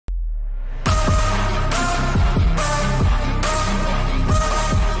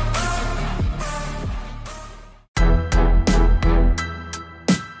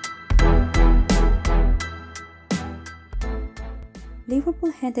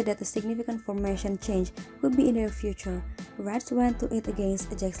hinted that a significant formation change would be in their future. The Reds went to it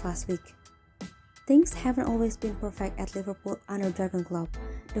against Ajax last week. Things haven't always been perfect at Liverpool under Jurgen Klopp.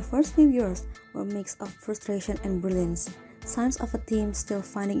 The first few years were a mix of frustration and brilliance, signs of a team still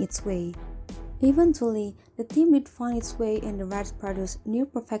finding its way. Eventually, the team did find its way and the Reds produced near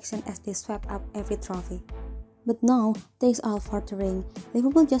perfection as they swept up every trophy. But now, things are faltering.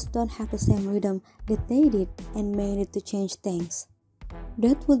 Liverpool just don't have the same rhythm that they did and may need to change things.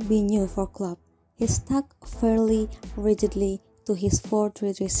 That would be new for Klopp. He stuck fairly rigidly to his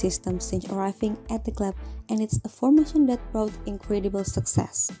 4-3-3 system since arriving at the club, and it's a formation that brought incredible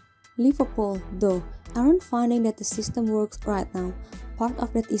success. Liverpool, though, aren't finding that the system works right now. Part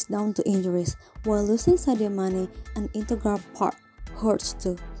of that is down to injuries, while losing Sadio Mane, an integral part, hurts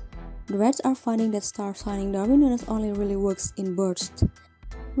too. The Reds are finding that star signing Darwin Núñez only really works in bursts,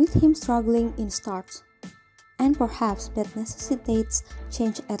 with him struggling in starts. And perhaps that necessitates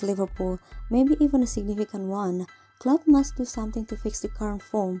change at Liverpool, maybe even a significant one. Klopp must do something to fix the current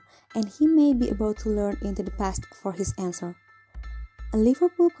form, and he may be able to learn into the past for his answer. A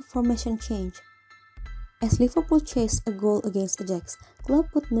Liverpool formation change. As Liverpool chased a goal against Ajax,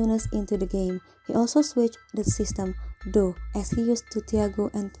 Klopp put Núñez into the game. He also switched the system, though, as he used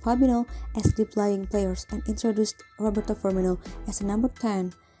Thiago and Fabinho as deep-lying players and introduced Roberto Firmino as a number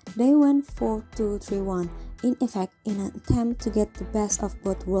 10. They went 4-2-3-1, in effect in an attempt to get the best of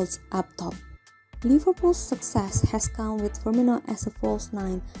both worlds up top. Liverpool's success has come with Firmino as a false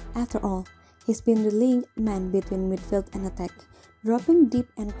 9. After all, he's been the link man between midfield and attack, dropping deep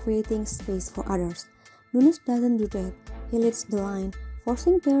and creating space for others. Núñez doesn't do that. He leads the line,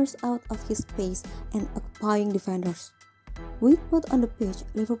 forcing players out of his space and occupying defenders. With both on the pitch,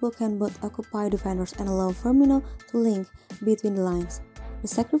 Liverpool can both occupy defenders and allow Firmino to link between the lines. The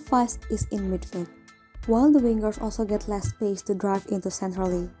sacrifice is in midfield, while the wingers also get less space to drive into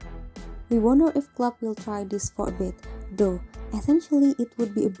centrally. We wonder if Klopp will try this for a bit, though essentially it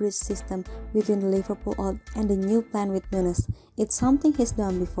would be a bridge system between the Liverpool old and the new plan with Núñez. It's something he's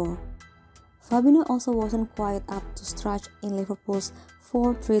done before. Fabinho also wasn't quite up to scratch in Liverpool's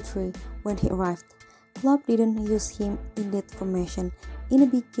 4-3-3 when he arrived. Klopp didn't use him in that formation in a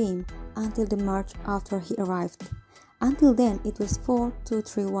big game until the March after he arrived. Until then, it was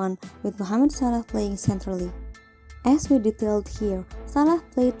 4-2-3-1 with Mohamed Salah playing centrally. As we detailed here, Salah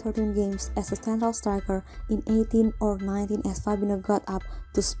played 13 games as a central striker in 18 or 19 as Fabinho got up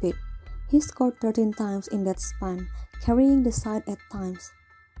to speed. He scored 13 times in that span, carrying the side at times.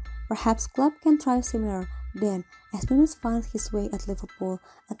 Perhaps Klopp can try similar then, as Núñez finds his way at Liverpool,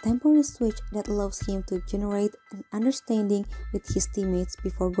 a temporary switch that allows him to generate an understanding with his teammates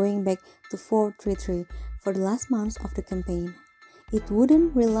before going back to 4-3-3 for the last months of the campaign. It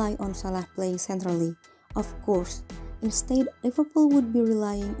wouldn't rely on Salah playing centrally, of course. Instead, Liverpool would be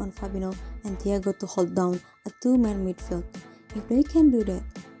relying on Fabinho and Thiago to hold down a two-man midfield. If they can do that,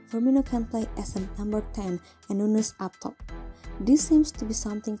 Firmino can play as a number 10 and Núñez up top. This seems to be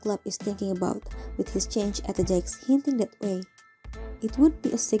something Klopp is thinking about, with his change at Ajax hinting that way. It would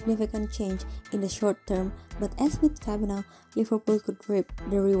be a significant change in the short term, but as with Fabinho, Liverpool could reap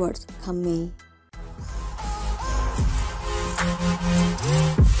the rewards come May.